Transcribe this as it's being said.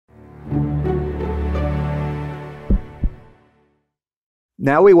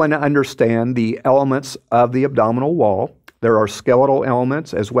Now we want to understand the elements of the abdominal wall. There are skeletal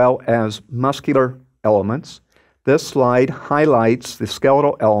elements as well as muscular elements. This slide highlights the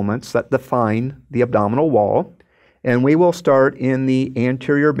skeletal elements that define the abdominal wall, and we will start in the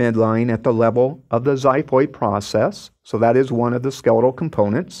anterior midline at the level of the xiphoid process. So that is one of the skeletal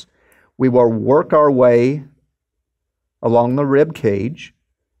components. We will work our way along the rib cage,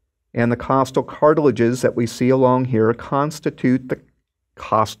 and the costal cartilages that we see along here constitute the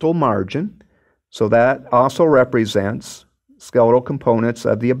costal margin. So that also represents skeletal components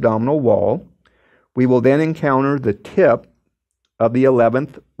of the abdominal wall. We will then encounter the tip of the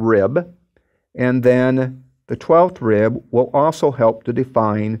 11th rib, and then the 12th rib will also help to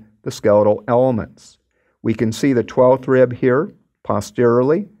define the skeletal elements. We can see the 12th rib here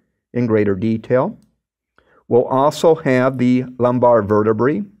posteriorly in greater detail. We'll also have the lumbar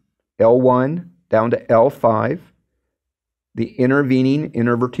vertebrae, L1 down to L5. The intervening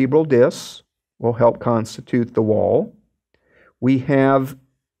intervertebral discs will help constitute the wall. We have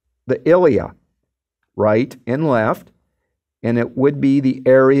the ilia, right and left, and it would be the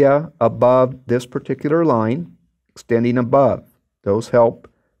area above this particular line, extending above. Those help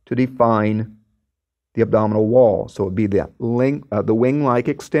to define the abdominal wall. So it would be the wing-like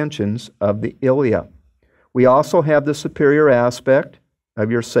extensions of the ilia. We also have the superior aspect of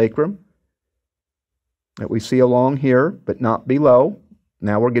your sacrum that we see along here, but not below.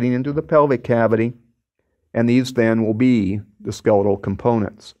 Now we're getting into the pelvic cavity, and these then will be the skeletal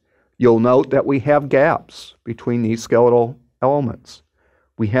components. You'll note that we have gaps between these skeletal elements.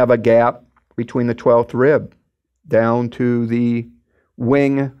 We have a gap between the 12th rib down to the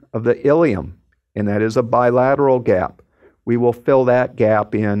wing of the ilium, and that is a bilateral gap. We will fill that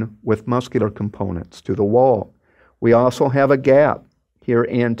gap in with muscular components to the wall. We also have a gap here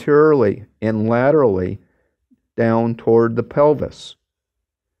anteriorly and laterally down toward the pelvis.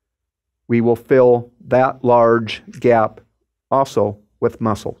 We will fill that large gap also with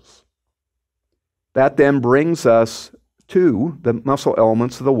muscles. That then brings us to the muscle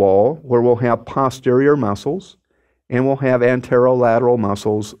elements of the wall, where we'll have posterior muscles and we'll have anterolateral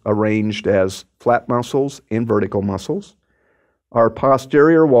muscles arranged as flat muscles and vertical muscles. Our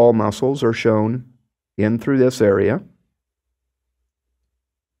posterior wall muscles are shown in through this area,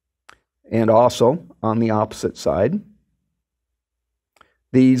 and also on the opposite side.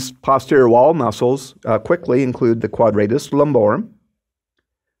 These posterior wall muscles quickly include the quadratus lumborum,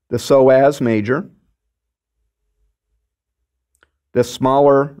 the psoas major, the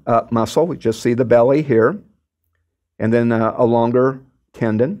smaller muscle, we just see the belly here, and then a longer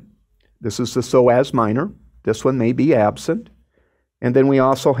tendon. This is the psoas minor. This one may be absent. And then we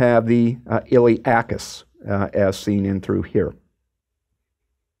also have the iliacus as seen in through here.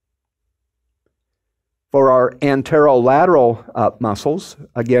 For our anterolateral muscles,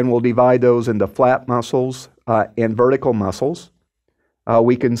 again, we'll divide those into flat muscles and vertical muscles.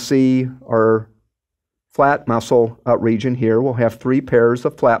 We can see our flat muscle region here. We'll have 3 pairs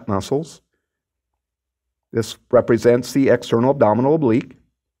of flat muscles. This represents the external abdominal oblique.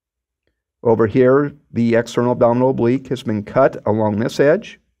 Over here, the external abdominal oblique has been cut along this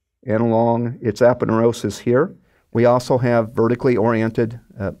edge and along its aponeurosis here. We also have vertically oriented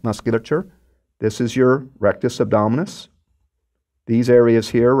musculature. This is your rectus abdominis. These areas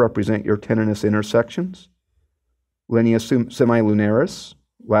here represent your tendinous intersections. Linea semilunaris,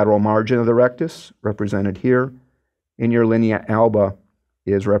 lateral margin of the rectus, represented here. And your linea alba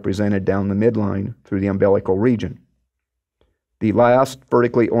is represented down the midline through the umbilical region. The last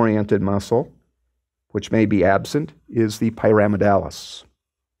vertically oriented muscle, which may be absent, is the pyramidalis.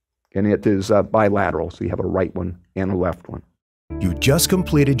 And it is bilateral, so you have a right one and a left one. You just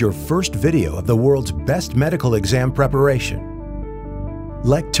completed your first video of the world's best medical exam preparation.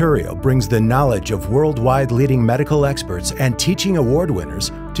 Lecturio brings the knowledge of worldwide leading medical experts and teaching award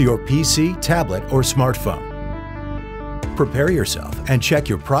winners to your PC, tablet, or smartphone. Prepare yourself and check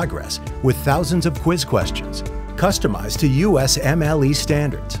your progress with thousands of quiz questions, customized to USMLE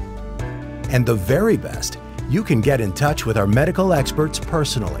standards. And the very best, you can get in touch with our medical experts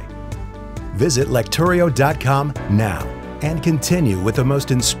personally. Visit Lecturio.com now and continue with the most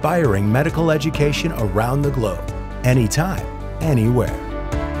inspiring medical education around the globe, anytime, anywhere.